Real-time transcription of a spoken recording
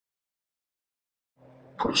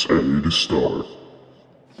Press A to start.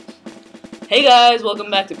 Hey guys, welcome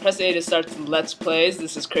back to Press A to start the Let's Plays.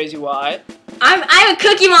 This is Crazy Y. I'm a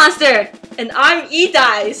Cookie Monster, and I'm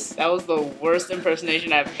E-Dice. That was the worst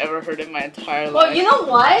impersonation I've ever heard in my entire life. Well, you know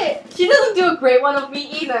what? She doesn't do a great one of me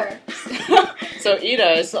either. So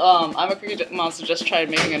E-Dice, I'm a Cookie Monster just tried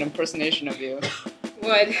making an impersonation of you.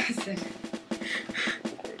 What is it?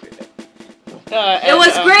 It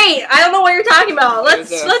was great. I don't know what you're talking about.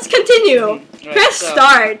 Let's continue. Right, Press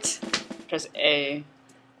start. Press A.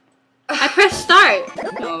 I pressed start.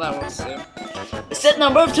 Oh, that works too. The set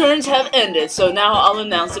number of turns have ended, so now I'll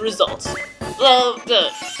announce the results.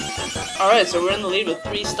 Alright, so we're in the lead with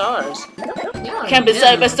 3 stars. Yeah, Can't be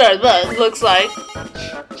decided by stars, but it looks like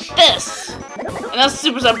this. And that's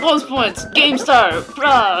Superstar bonus points. Game Star,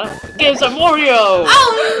 Game Star Wario.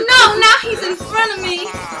 Oh no! Now he's in front of me.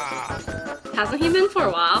 Hasn't he been for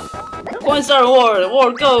a while? Coin Star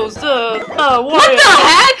War goes to Wario. What the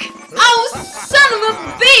heck? Oh, son of a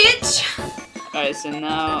bitch! Alright, so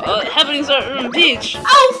now Happening Star Peach.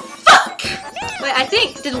 Oh fuck! Wait, I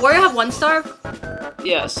think did Wario have 1 star?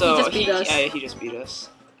 Yeah, so He just beat us. Yeah, he just beat us.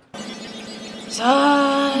 So,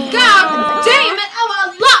 God damn it! Oh,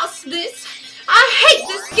 I lost this. I hate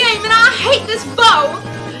this game and I hate this board.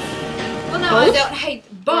 Well, no, I don't hate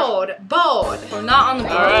board. We're not on the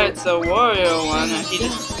board. alright, so Wario won, and he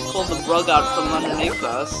just pulled the rug out from underneath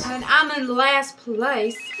us. And I'm in last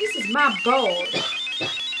place. This is my board.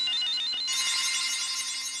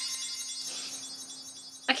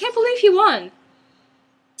 I can't believe he won.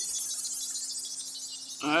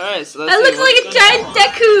 Alright, so let's I see look like a giant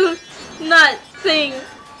Deku nut thing.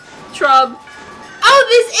 Shrub. Oh,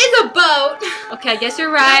 this is a boat. Okay, I guess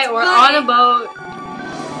you're right. We're on a boat.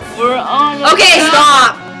 We're on a Okay,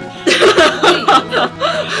 stop.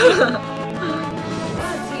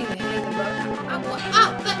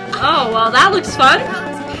 Oh, well, that looks fun.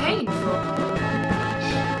 That's painful.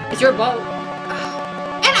 It's your boat.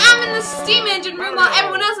 And I'm in the steam engine room while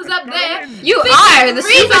everyone else is up there. You are the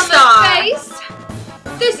Freeze on superstar. my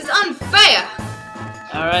face. This is unfair.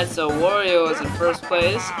 Alright, so Wario is in first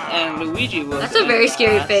place, and Luigi was That's a very in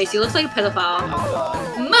scary last. face. He looks like a pedophile.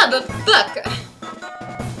 Oh, Motherfucker.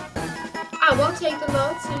 I won't take the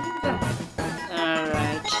Lord's name back.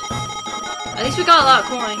 Alright. At least we got a lot of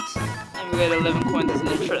coins. And we got 11 coins as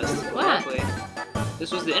interest. What? Lovely.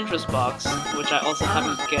 This was the interest box, which I also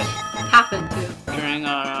happened to get Happened to. during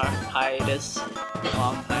our hiatus.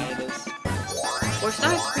 Long hiatus. 4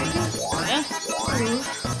 stars. Pretty good. Yeah.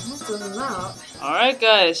 That's a lot. Alright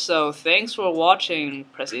guys, so thanks for watching.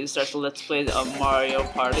 Press A to start the Let's Play of Mario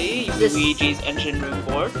Party, This- Luigi's engine room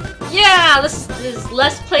board. Yeah, let's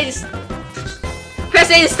play this. Press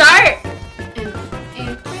A to start.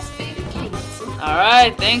 And press B to cancel.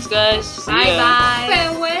 Alright, thanks guys. See Bye ya. bye.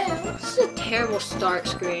 Farewell. This is a terrible start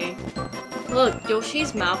screen. Look,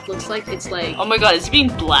 Yoshi's mouth looks like it's like Oh my god, is he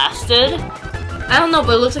being blasted? I don't know,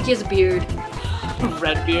 but it looks like he has a beard.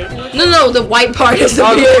 Red beard. No, the white part is the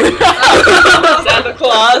Oh, beard. Santa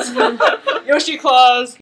Claus. Yoshi Claus.